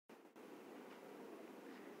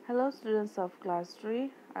Hello students of class 3,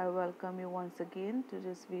 I welcome you once again to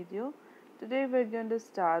this video. Today we are going to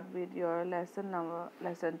start with your lesson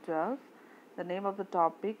 12. The name of the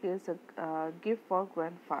topic is a gift for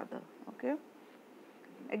grandfather. Okay,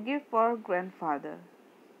 a gift for grandfather.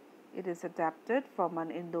 It is adapted from an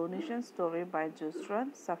Indonesian story by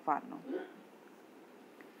Jusran Safano.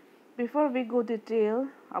 Before we go detail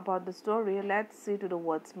about the story, let's see to the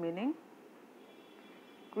word's meaning.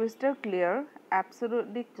 Crystal clear,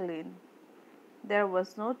 absolutely clean. There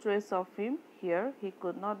was no trace of him here, he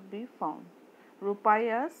could not be found.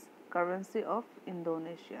 Rupiahs, currency of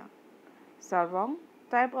Indonesia. Sarong,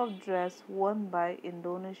 type of dress worn by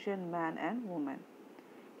Indonesian man and woman.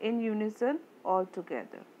 In unison, all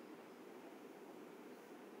together.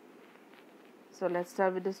 So let's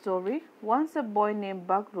start with the story. Once a boy named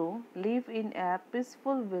Bagru lived in a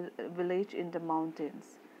peaceful village in the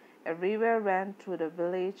mountains. A river ran through the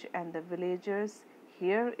village and the villagers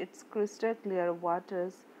hear its crystal clear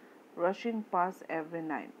waters rushing past every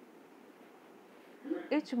night.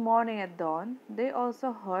 Each morning at dawn, they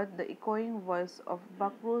also heard the echoing voice of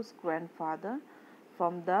Bagru's grandfather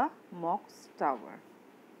from the mosque tower.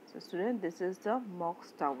 So student, this is the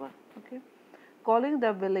mosque tower. Okay, calling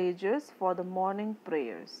the villagers for the morning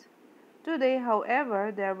prayers. Today,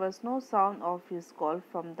 however, there was no sound of his call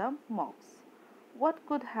from the mosque. What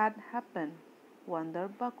could have happened?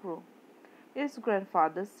 Wondered Bagru. Is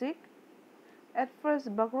grandfather sick? At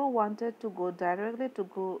first, Bagru wanted to go directly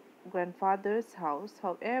to grandfather's house.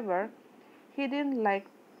 However, he didn't like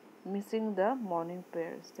missing the morning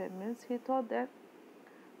prayers. That means he thought that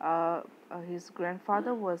his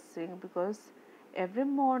grandfather was sick because every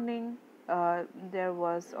morning there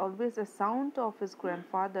was always a sound of his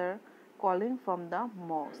grandfather calling from the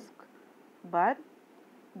mosque. But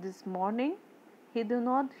this morning he did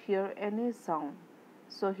not hear any sound,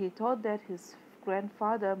 so he thought that his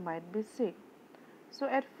grandfather might be sick. So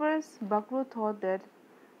at first Bagru thought that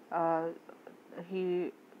uh,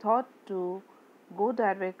 he thought to go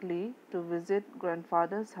directly to visit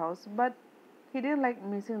grandfather's house, but he didn't like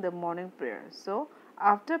missing the morning prayers. So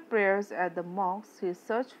after prayers at the mosque, he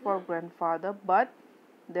searched for grandfather, but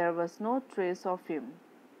there was no trace of him,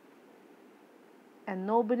 and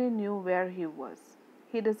nobody knew where he was.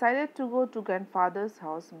 He decided to go to grandfather's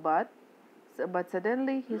house, but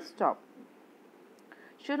suddenly he stopped.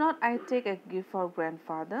 Should not I take a gift for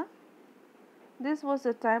grandfather? This was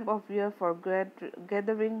the time of year for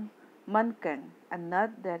gathering mankang, a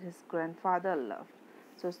nut that his grandfather loved.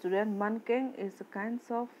 So student, mankang is a kind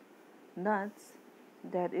of nuts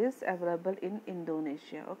that is available in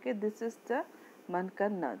Indonesia. Okay, this is the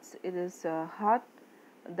mankang nuts. It is hard.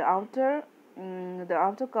 The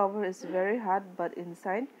outer cover is very hard, but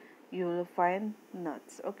inside you will find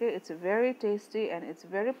nuts. Okay, it's very tasty and it's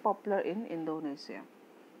very popular in Indonesia.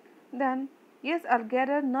 Then, yes, I'll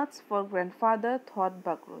gather nuts for grandfather, thought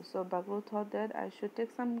Bagru. So Bagru thought that I should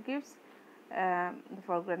take some gifts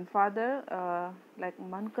for grandfather, like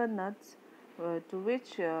manka nuts, to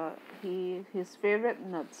which his favorite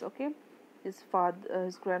nuts. Okay, his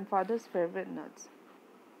grandfather's favorite nuts.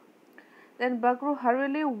 Then Bagru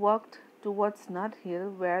hurriedly walked towards Nut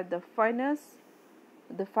Hill, where the finest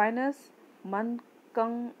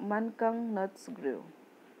mankang nuts grew.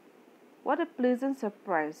 What a pleasant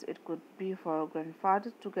surprise it could be for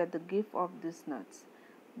grandfather to get the gift of these nuts.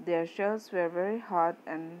 Their shells were very hard,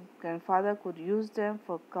 and grandfather could use them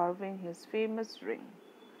for carving his famous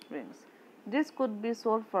rings. This could be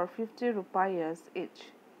sold for 50 rupiahs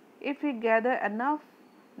each. If he gathered enough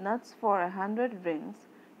nuts for 100 rings,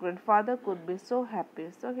 grandfather could be so happy.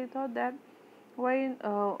 So he thought that why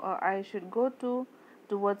I should go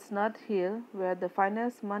towards Nut Hill, where the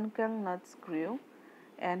finest mankang nuts grew,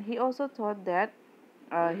 and he also thought that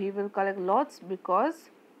he will collect lots, because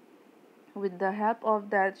with the help of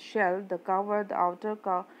that shell, the outer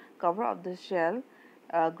cover of the shell,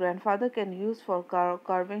 grandfather can use for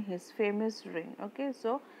carving his famous ring. Okay,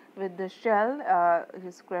 so with the shell,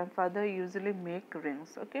 his grandfather usually make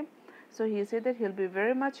rings. Okay, so he said that he'll be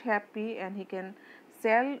very much happy, and he can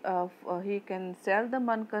sell the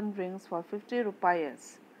mankan rings for 50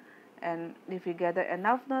 rupiahs. And if he gathered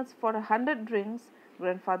enough nuts for 100 rings,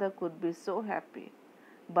 grandfather could be so happy.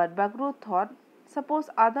 But Bagru thought, suppose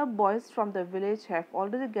other boys from the village have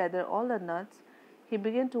already gathered all the nuts. He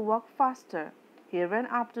began to walk faster. He ran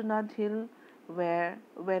up to Nut Hill, where,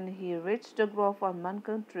 when he reached the grove of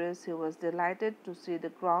mankang trees, he was delighted to see the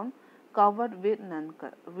ground covered with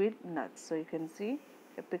nuts. So you can see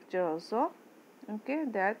a picture also. Okay,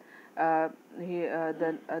 that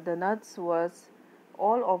the nuts was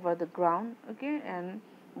all over the ground. Okay, and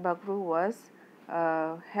Bagru was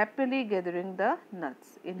happily gathering the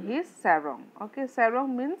nuts in his sarong. Okay,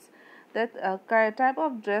 sarong means that type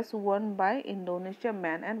of dress worn by Indonesia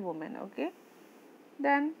men and women. Okay,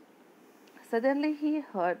 then suddenly he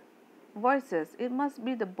heard voices. It must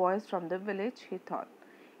be the boys from the village, he thought.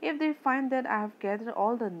 If they find that I have gathered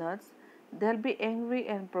all the nuts, they'll be angry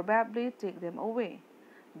and probably take them away.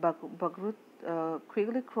 Bagrut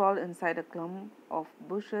quickly crawled inside a clump of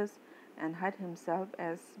bushes and hid himself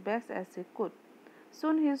as best as he could.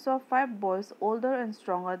 Soon he saw 5 boys, older and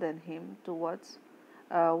stronger than him,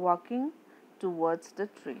 walking towards the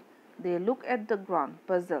tree. They looked at the ground,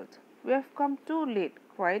 puzzled. We have come too late,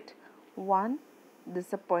 cried one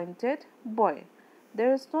disappointed boy.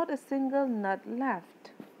 There is not a single nut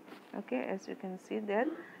left. Okay, as you can see that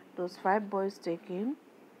those 5 boys take him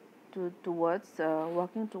towards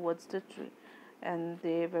walking towards the tree, and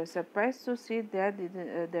they were surprised to see that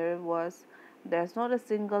there's not a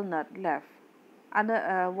single nut left. And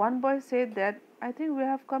one boy said that I think we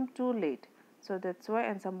have come too late, so that's why,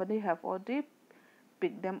 and somebody have already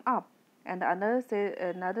picked them up. And another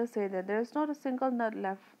said that there is not a single nut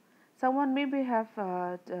left. Someone maybe have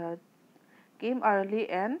came early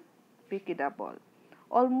and pick it up all.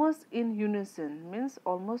 Almost in unison means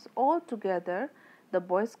almost all together, the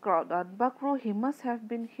boys cried out, Bakru, he must have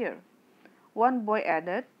been here. One boy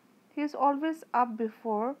added, he is always up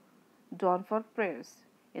before dawn for prayers.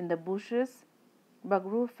 In the bushes,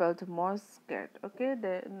 Bagru felt more scared. Okay,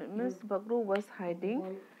 the means Bagru was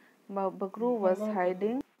hiding. Bagru was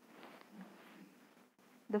hiding.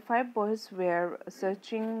 The 5 boys were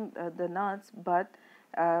searching the nuts,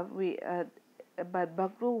 we but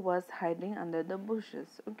Bagru was hiding under the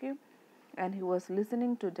bushes. Okay, and he was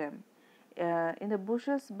listening to them. In the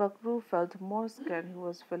bushes, Bagru felt more scared. He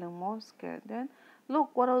was feeling more scared. Then,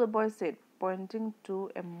 look, one of the boys said, pointing to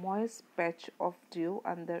a moist patch of dew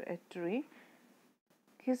under a tree.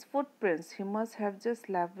 His footprints, he must have just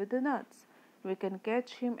left with the nuts. We can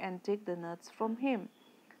catch him and take the nuts from him.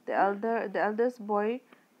 The eldest boy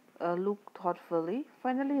looked thoughtfully.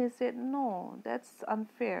 Finally, he said, no, that's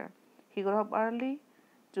unfair. He got up early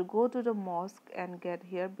to go to the mosque and get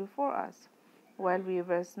here before us, while we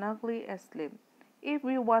were snugly asleep. If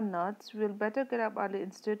we want nuts, we'll better get up early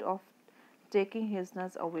instead of taking his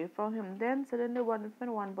nuts away from him. Then suddenly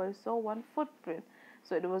one boy saw one footprint.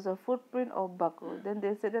 So it was a footprint of Bakru. Then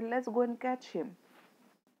they said, let's go and catch him.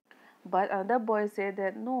 But another boy said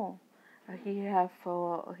that no, he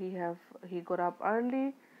got up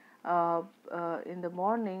early in the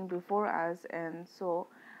morning before us, and so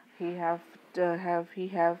he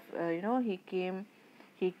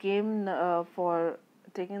came for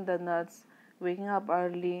taking the nuts, waking up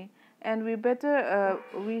early, and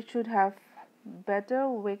we should have better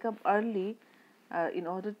wake up early in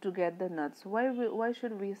order to get the nuts. Why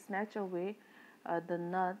should we snatch away the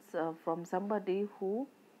nuts from somebody who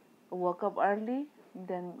woke up early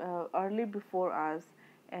before us,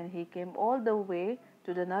 and he came all the way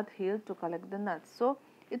to the nut hill to collect the nuts? So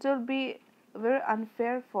it will be very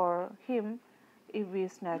unfair for him if we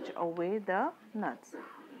snatch away the nuts.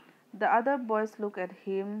 The other boys looked at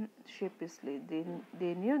him sheepishly.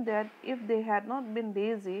 They knew that if they had not been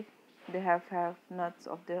lazy, they have nuts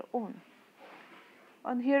of their own.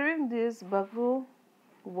 On hearing this, Bagru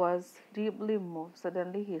was deeply moved.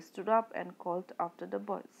 Suddenly he stood up and called after the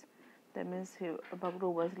boys. That means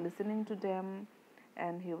Bagru was listening to them,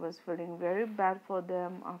 and he was feeling very bad for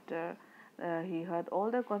them after he heard all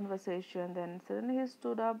the conversation. Then suddenly he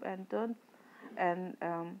stood up and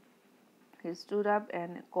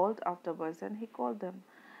called after boys, and he called them.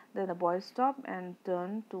 Then the boy stopped and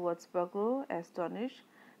turned towards Bagru, astonished.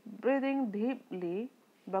 Breathing deeply,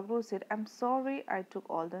 Bagru said, I'm sorry I took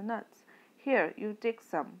all the nuts. Here, you take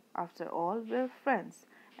some. After all, we're friends,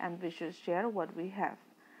 and we should share what we have.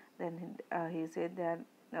 Then he said that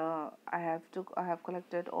I have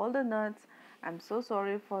collected all the nuts. I'm so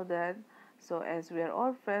sorry for that. So as we are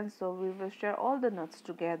all friends, so we will share all the nuts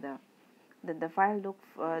together. Then the five looked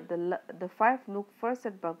first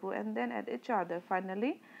at Bagru and then at each other.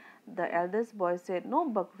 Finally, the eldest boy said, no,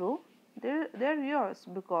 Bagru, they're yours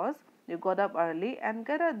because you got up early and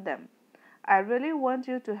gathered them. I really want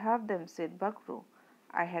you to have them, said Bagru.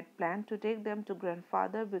 I had planned to take them to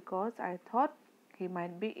grandfather because I thought he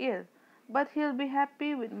might be ill, but he'll be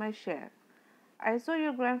happy with my share. I saw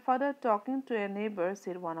your grandfather talking to a neighbor,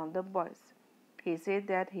 said one of the boys. He said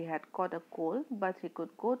that he had caught a cold, but he could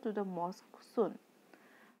go to the mosque soon.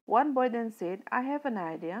 One boy then said, I have an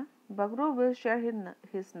idea. Bagru will share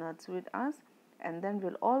his nuts with us, and then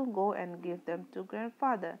we'll all go and give them to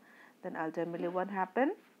grandfather. Then ultimately what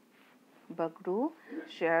happened? Bagru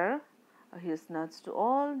shared his nuts to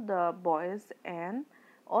all the boys, and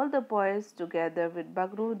all the boys together with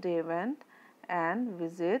Bagru, they went and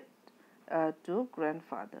visit to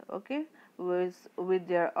grandfather. Okay, with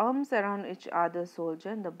their arms around each other's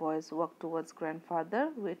shoulder, the boys walked towards grandfather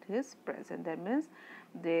with his present. That means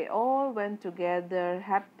they all went together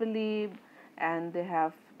happily, and they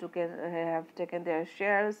have taken their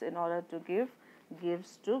shares in order to give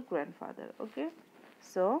gifts to grandfather. Okay,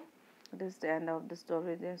 so this is the end of the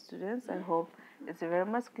story, dear students. I hope it's very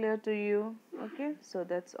much clear to you. Okay, so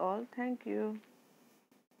that's all. Thank you.